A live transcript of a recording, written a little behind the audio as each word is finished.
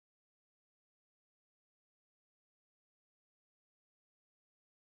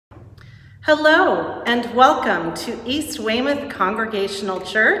Hello and welcome to East Weymouth Congregational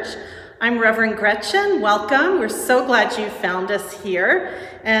Church. I'm Reverend Gretchen. Welcome. We're so glad you found us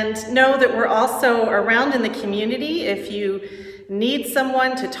here, and know that we're also around in the community. If you need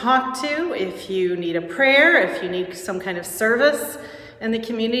someone to talk to, if you need a prayer, if you need some kind of service in the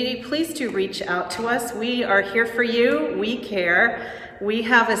community, please do reach out to us. We are here for you. We care. We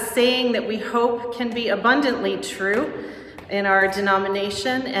have a saying that we hope can be abundantly true in our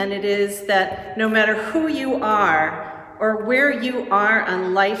denomination, and it is that no matter who you are or where you are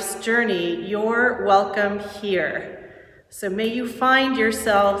on life's journey, you're welcome here. So may you find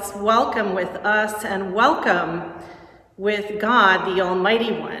yourselves welcome with us and welcome with God, the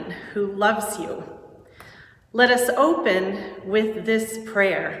Almighty One, who loves you. Let us open with this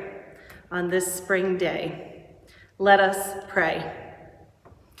prayer on this spring day. Let us pray.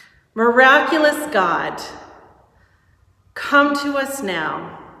 Miraculous God, come to us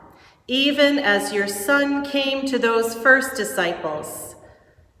now, even as your Son came to those first disciples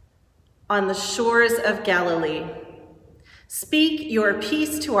on the shores of Galilee. Speak your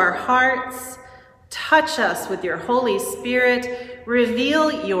peace to our hearts, touch us with your Holy Spirit,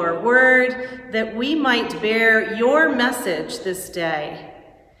 reveal your word that we might bear your message this day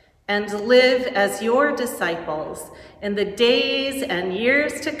and live as your disciples in the days and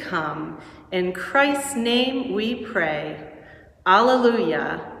years to come. In Christ's name we pray.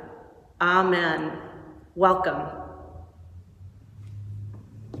 Alleluia. Amen. Welcome.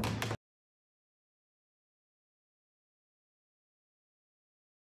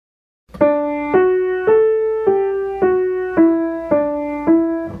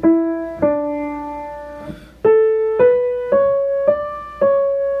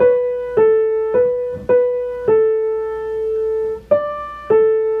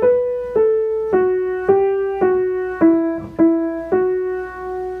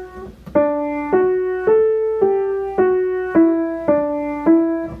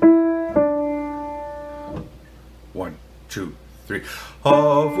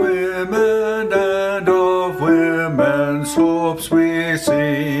 Of women and of women's hopes we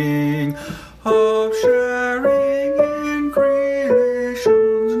sing, of sharing in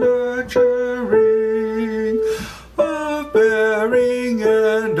creation's nurturing, of bearing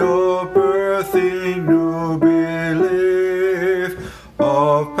and of birthing new belief,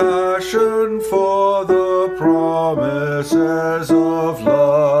 of passion for the promises of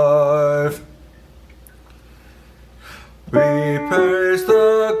life. We praise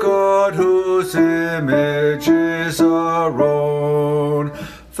the God whose image is our own,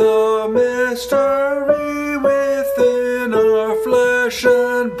 the mystery within our flesh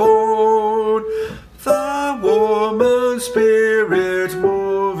and bone, the woman spirit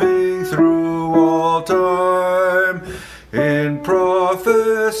moving through all time, in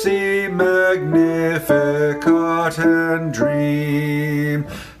prophecy magnificat and dream.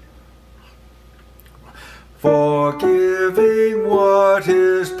 Forgiving what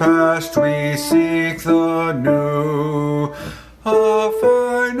is past, we seek the new, a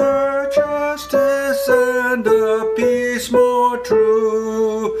finer justice and a peace more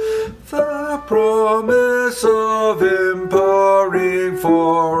true, the promise of empowering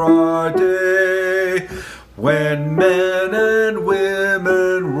for our day, when men and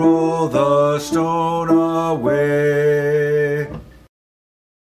women roll the stone away.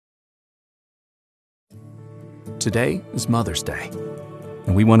 Today is Mother's Day,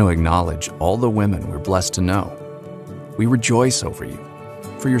 and we want to acknowledge all the women we're blessed to know. We rejoice over you,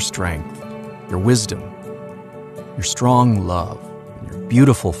 for your strength, your wisdom, your strong love, and your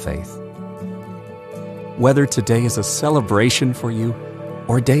beautiful faith. Whether today is a celebration for you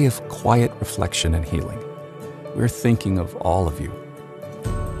or a day of quiet reflection and healing, we're thinking of all of you.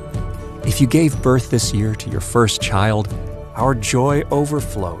 If you gave birth this year to your first child, our joy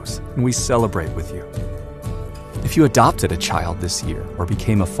overflows, and we celebrate with you. If you adopted a child this year or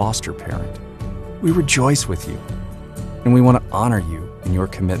became a foster parent, we rejoice with you, and we want to honor you in your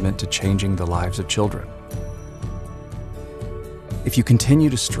commitment to changing the lives of children. If you continue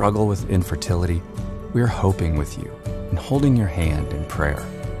to struggle with infertility, we are hoping with you and holding your hand in prayer.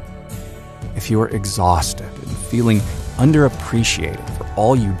 If you are exhausted and feeling underappreciated for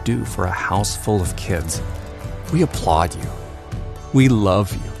all you do for a house full of kids, we applaud you. We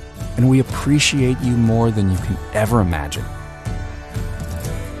love you, and we appreciate you more than you can ever imagine.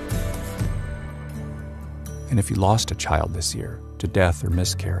 And if you lost a child this year to death or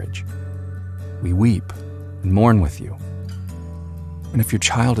miscarriage, we weep and mourn with you. And if your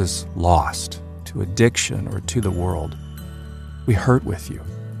child is lost to addiction or to the world, we hurt with you.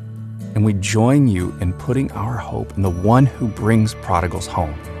 And we join you in putting our hope in the one who brings prodigals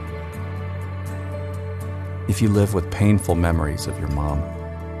home, If you live with painful memories of your mom,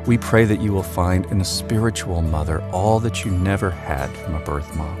 we pray that you will find in a spiritual mother all that you never had from a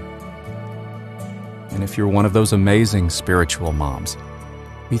birth mom. And if you're one of those amazing spiritual moms,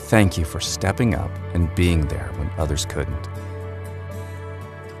 we thank you for stepping up and being there when others couldn't.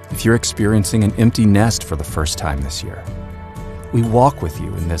 If you're experiencing an empty nest for the first time this year, we walk with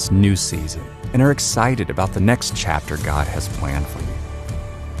you in this new season and are excited about the next chapter God has planned for you.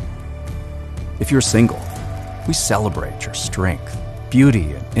 If you're single, we celebrate your strength,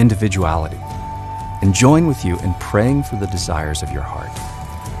 beauty, and individuality, and join with you in praying for the desires of your heart.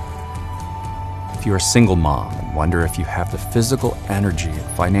 If you're a single mom and wonder if you have the physical energy and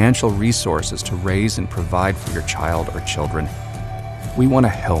financial resources to raise and provide for your child or children, we want to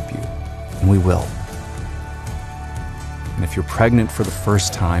help you, and we will. And if you're pregnant for the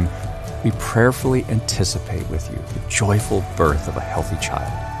first time, we prayerfully anticipate with you the joyful birth of a healthy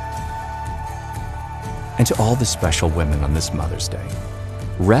child. And to all the special women on this Mother's Day,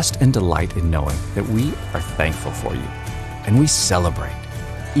 rest and delight in knowing that we are thankful for you, and we celebrate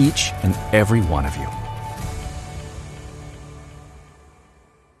each and every one of you.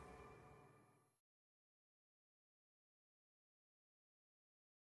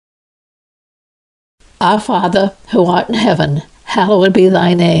 Our Father, who art in heaven, hallowed be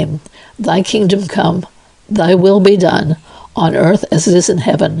thy name. Thy kingdom come, thy will be done, on earth as it is in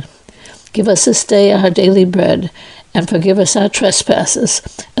heaven. Give us this day our daily bread, and forgive us our trespasses,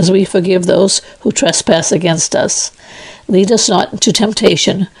 as we forgive those who trespass against us. Lead us not into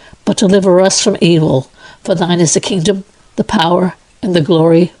temptation, but deliver us from evil. For thine is the kingdom, the power, and the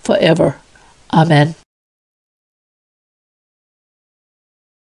glory forever. Amen.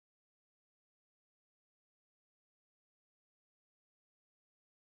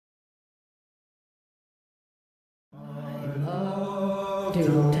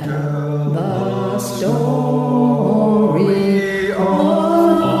 To tell the story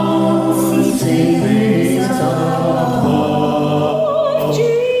of Jesus, of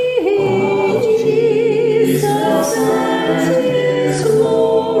Jesus and his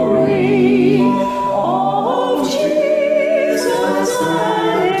glory, of Jesus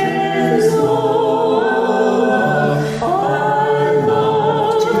and his love. I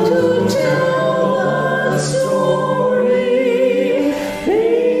love to tell the story,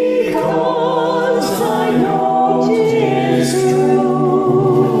 because I know it is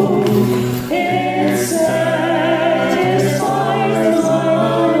true. It satisfies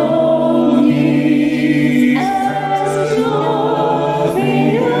my longing, as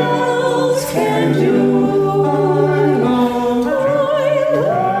nothing else can do. I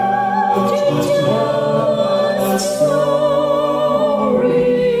love to tell the story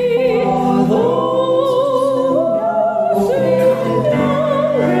of those who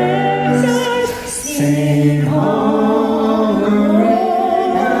sing hunger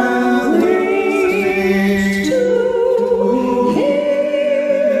and thirst to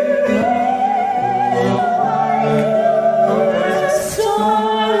hear Christ. I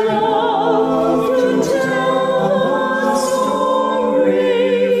love to tell the story,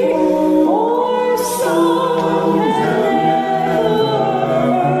 for some have never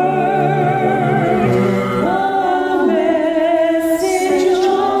heard the message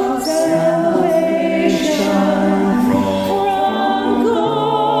of salvation from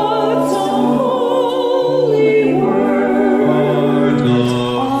God's holy word.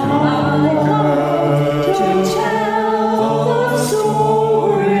 I love to tell the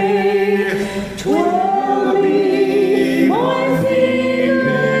story. 'Twill be my theme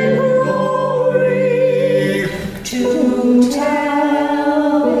and glory to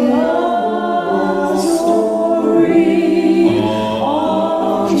tell the story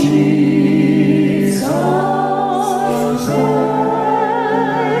of Jesus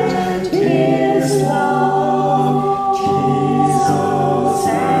and his love. Jesus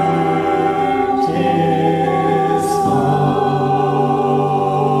and his love.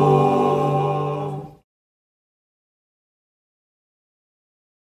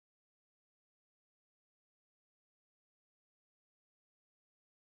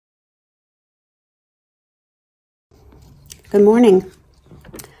 Good morning.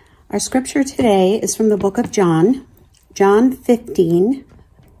 Our scripture today is from the book of John, John 15,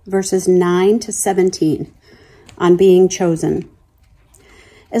 verses 9 to 17, on being chosen.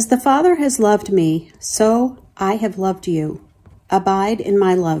 As the Father has loved me, so I have loved you. Abide in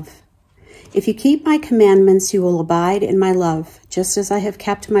my love. If you keep my commandments, you will abide in my love, just as I have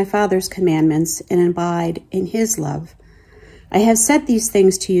kept my Father's commandments and abide in his love. I have said these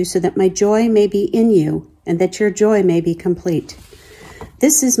things to you so that my joy may be in you and that your joy may be complete.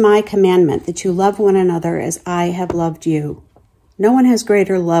 This is my commandment, that you love one another as I have loved you. No one has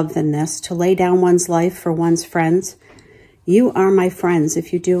greater love than this, to lay down one's life for one's friends. You are my friends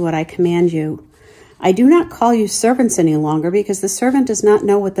if you do what I command you. I do not call you servants any longer, because the servant does not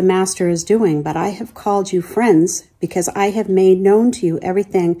know what the master is doing, but I have called you friends, because I have made known to you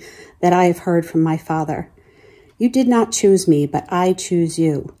everything that I have heard from my Father. You did not choose me, but I choose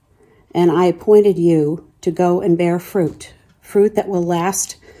you, and I appointed you to go and bear fruit, fruit that will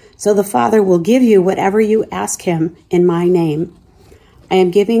last, so the Father will give you whatever you ask him in my name. I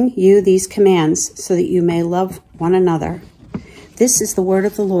am giving you these commands so that you may love one another. This is the word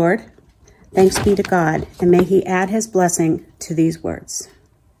of the Lord. Thanks be to God, and may he add his blessing to these words.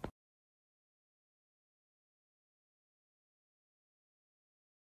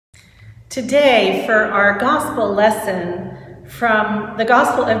 Today, for our gospel lesson from the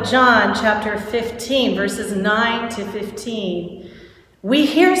Gospel of John, chapter 15, verses 9 to 15, we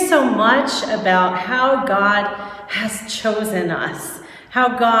hear so much about how God has chosen us,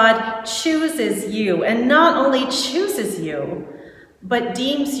 how God chooses you, and not only chooses you, but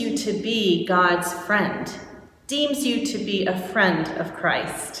deems you to be God's friend, deems you to be a friend of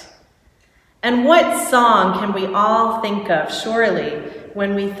Christ. And what song can we all think of, surely,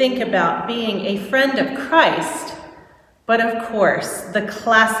 when we think about being a friend of Christ? But of course, the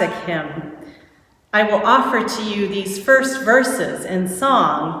classic hymn. I will offer to you these first verses in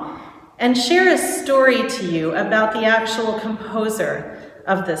song and share a story to you about the actual composer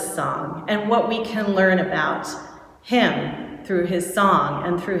of this song and what we can learn about him through his song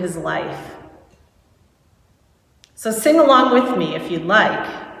and through his life. So sing along with me if you'd like.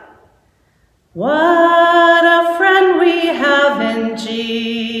 What a friend we have in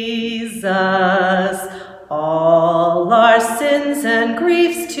Jesus, all our sins and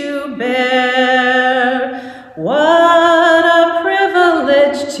griefs to bear. What a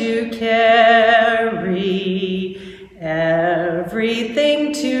privilege to carry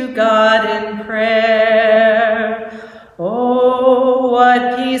everything to God in prayer. Oh,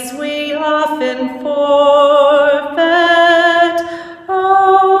 what peace we often forfeit.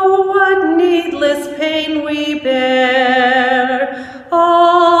 Oh, what needless pain we bear.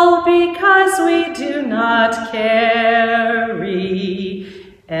 All because we do not carry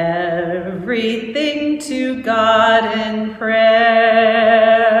everything to God in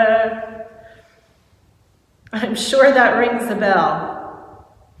prayer. I'm sure that rings a bell.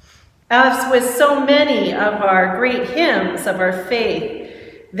 As with so many of our great hymns of our faith,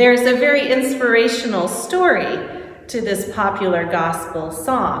 there's a very inspirational story to this popular gospel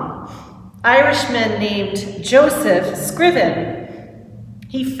song. Irishman named Joseph Scriven,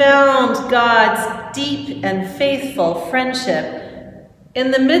 he found God's deep and faithful friendship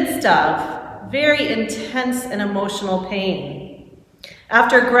in the midst of very intense and emotional pain.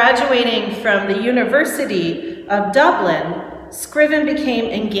 After graduating from the University of Dublin, Scriven became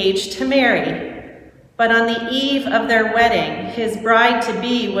engaged to Mary, but on the eve of their wedding, his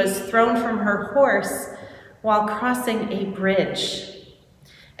bride-to-be was thrown from her horse while crossing a bridge.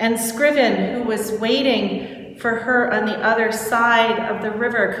 And Scriven, who was waiting for her on the other side of the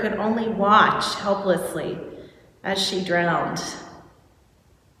river, could only watch helplessly as she drowned.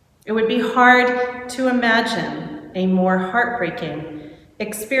 It would be hard to imagine a more heartbreaking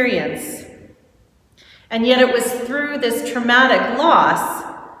experience. And yet it was through this traumatic loss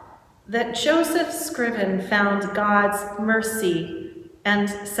that Joseph Scriven found God's mercy and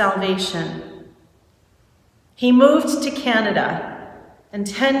salvation. He moved to Canada, and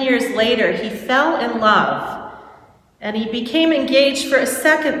 10 years later he fell in love, and he became engaged for a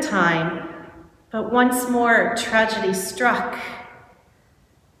second time, but once more tragedy struck.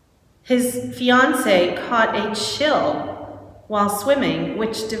 His fiancée caught a chill while swimming,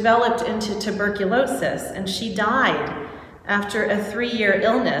 which developed into tuberculosis, and she died after a 3-year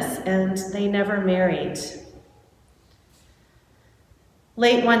illness, and they never married.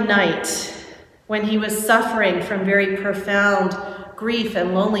 Late one night, when he was suffering from very profound grief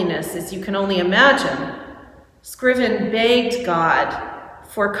and loneliness, as you can only imagine, Scriven begged God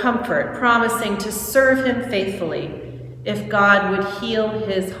for comfort, promising to serve him faithfully if God would heal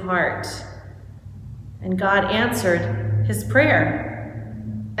his heart. And God answered his prayer,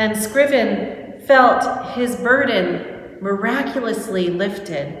 and Scriven felt his burden miraculously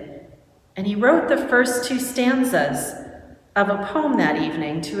lifted, and he wrote the first 2 stanzas of a poem that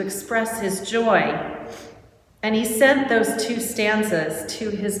evening to express his joy, and he sent those 2 stanzas to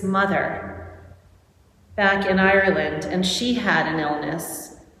his mother back in Ireland, and she had an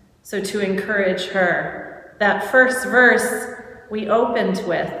illness, so to encourage her. That first verse we opened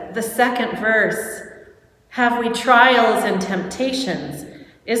with, the second verse, have we trials and temptations,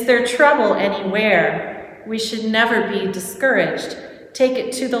 Is there trouble anywhere? We should never be discouraged. Take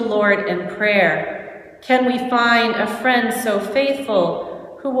it to the Lord in prayer. Can we find a friend so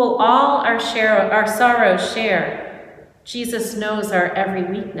faithful who will all our sorrows share? Jesus knows our every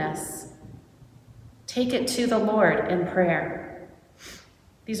weakness. Take it to the Lord in prayer.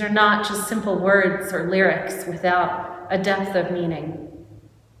 These are not just simple words or lyrics without a depth of meaning.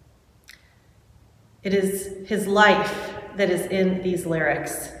 It is his life that is in these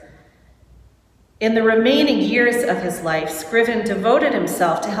lyrics. In the remaining years of his life, Scriven devoted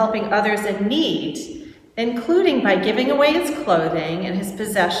himself to helping others in need, including by giving away his clothing and his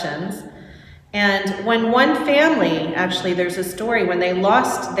possessions. And when one family, actually there's a story, when they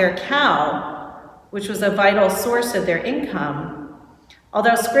lost their cow, which was a vital source of their income,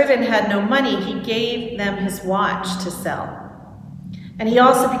 although Scriven had no money, he gave them his watch to sell. And he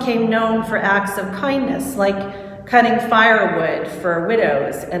also became known for acts of kindness, like cutting firewood for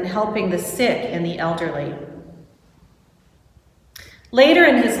widows and helping the sick and the elderly. Later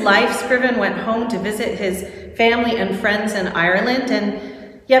in his life, Scriven went home to visit his family and friends in Ireland,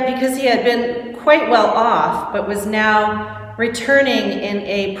 and yet because he had been quite well off, but was now returning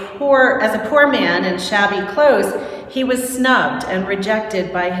as a poor man in shabby clothes, he was snubbed and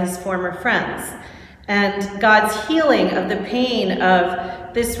rejected by his former friends. And God's healing of the pain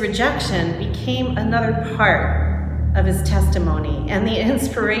of this rejection became another part of his testimony and the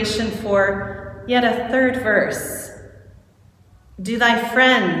inspiration for yet a third verse. Do thy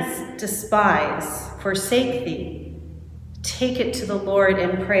friends despise, forsake thee? Take it to the Lord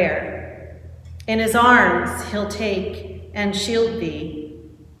in prayer. In his arms he'll take and shield thee.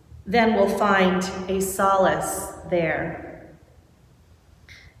 Then we'll find a solace there.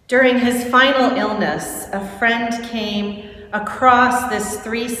 During his final illness, a friend came across this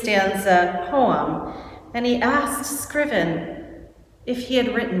 3-stanza poem, and he asked Scriven if he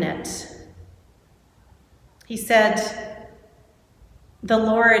had written it. He said, "The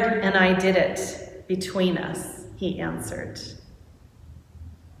Lord and I did it between us," he answered.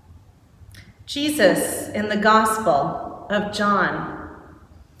 Jesus, in the Gospel of John,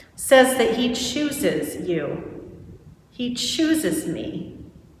 says that he chooses you. He chooses me.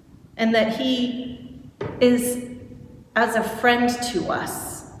 And that he is as a friend to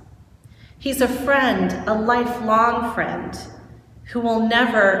us. He's a friend, a lifelong friend, who will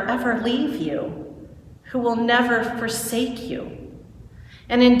never, ever leave you, who will never forsake you.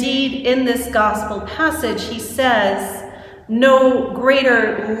 And indeed, in this gospel passage, he says, no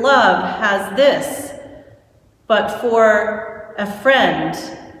greater love has this, but for a friend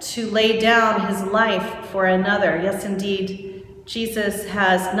to lay down his life for another. Yes, indeed, Jesus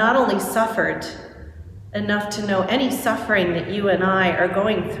has not only suffered enough to know any suffering that you and I are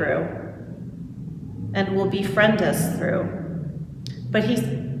going through and will befriend us through, but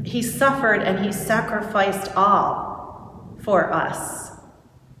he suffered and he sacrificed all for us.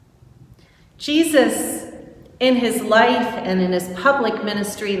 Jesus, in his life and in his public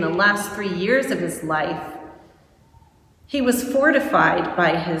ministry in the last 3 years of his life, he was fortified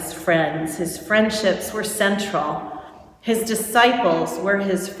by his friends. His friendships were central. His disciples were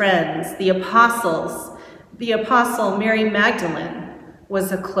his friends, the apostles. The apostle Mary Magdalene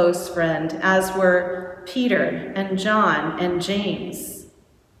was a close friend, as were Peter and John and James.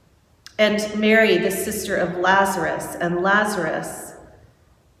 And Mary, the sister of Lazarus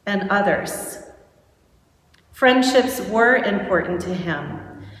and others. Friendships were important to him.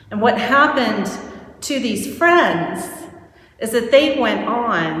 And what happened to these friends is that they went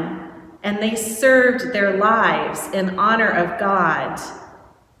on and they served their lives in honor of God,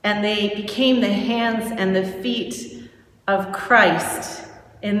 and they became the hands and the feet of Christ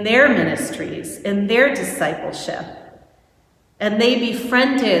in their ministries, in their discipleship. And they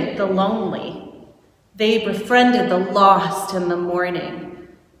befriended the lonely. They befriended the lost in the mourning.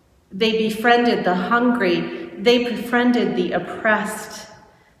 They befriended the hungry. They befriended the oppressed,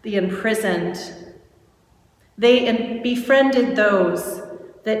 the imprisoned. They befriended those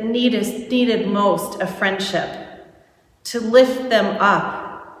that needed most a friendship, to lift them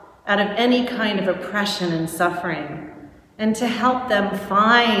up out of any kind of oppression and suffering, and to help them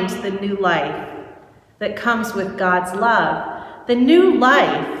find the new life that comes with God's love, the new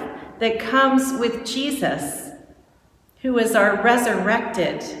life that comes with Jesus, who is our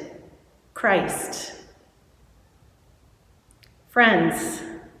resurrected Christ. Friends,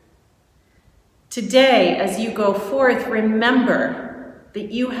 today, as you go forth, remember that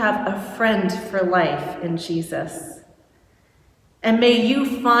you have a friend for life in Jesus. And may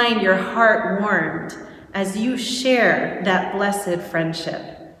you find your heart warmed as you share that blessed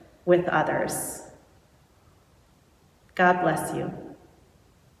friendship with others. God bless you.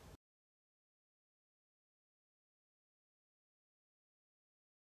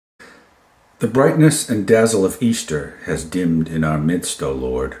 The brightness and dazzle of Easter has dimmed in our midst, O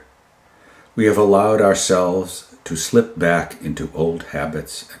Lord. We have allowed ourselves to slip back into old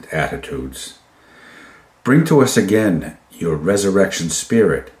habits and attitudes. Bring to us again your resurrection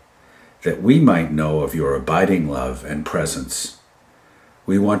spirit, that we might know of your abiding love and presence.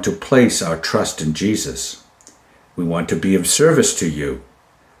 We want to place our trust in Jesus. We want to be of service to you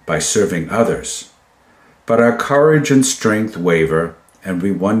by serving others. But our courage and strength waver, and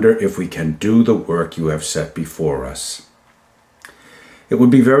we wonder if we can do the work you have set before us. It would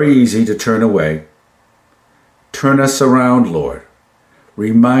be very easy to turn away. Turn us around, Lord.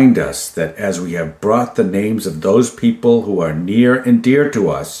 Remind us that as we have brought the names of those people who are near and dear to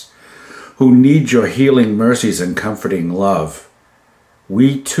us, who need your healing mercies and comforting love,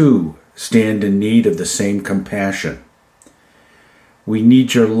 we too stand in need of the same compassion. We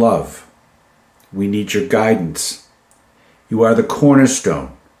need your love. We need your guidance. You are the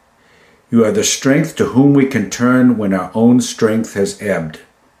cornerstone. You are the strength to whom we can turn when our own strength has ebbed.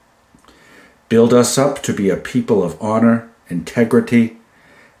 Build us up to be a people of honor, integrity,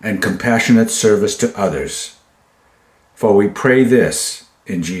 and compassionate service to others. For we pray this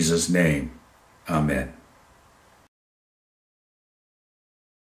in Jesus' name. Amen.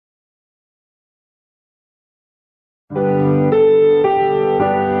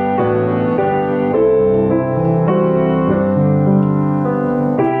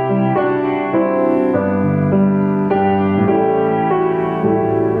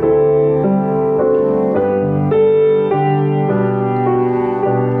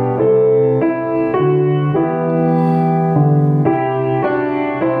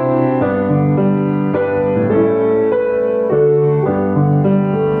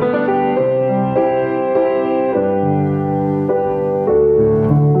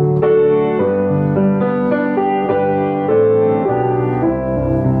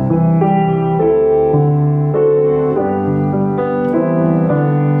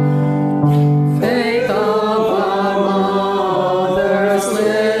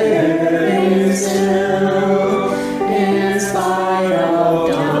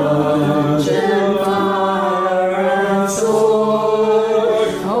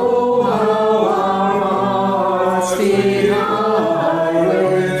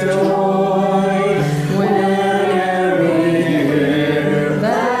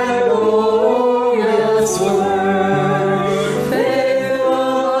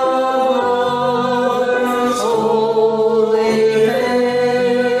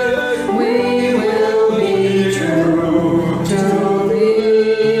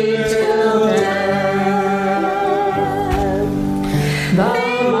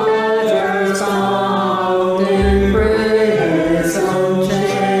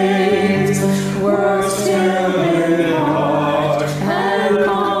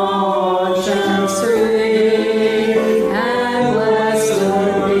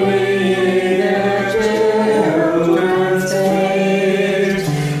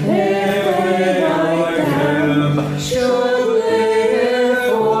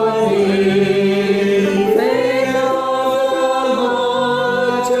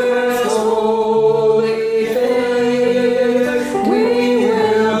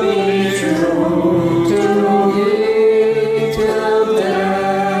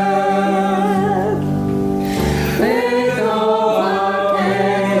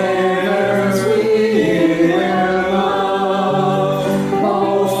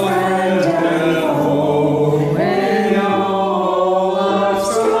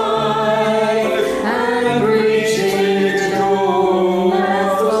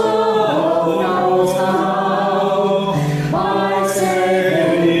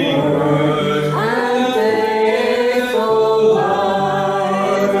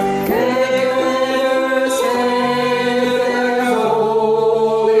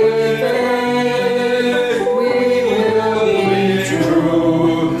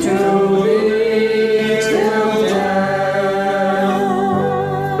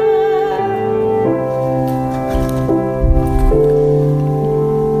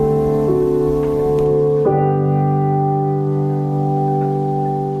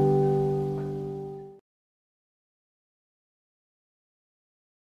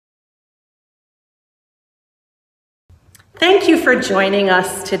 Thank you for joining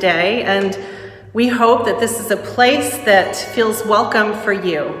us today, and we hope that this is a place that feels welcome for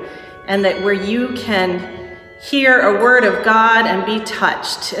you, and that where you can hear a word of God and be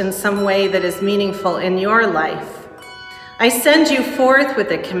touched in some way that is meaningful in your life. I send you forth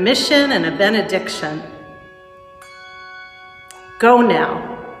with a commission and a benediction. Go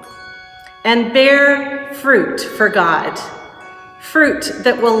now and bear fruit for God, fruit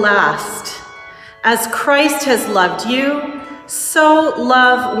that will last, As Christ has loved you, so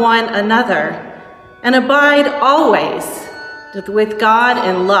love one another, and abide always with God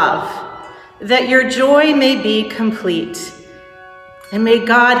in love, that your joy may be complete. And may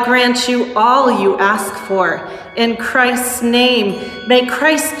God grant you all you ask for in Christ's name. May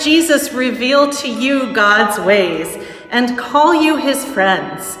Christ Jesus reveal to you God's ways and call you his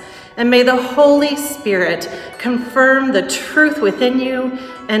friends. And may the Holy Spirit confirm the truth within you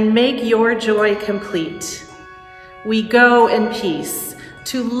and make your joy complete. We go in peace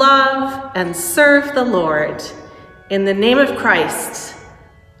to love and serve the Lord. In the name of Christ,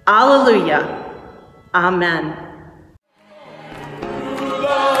 alleluia, amen.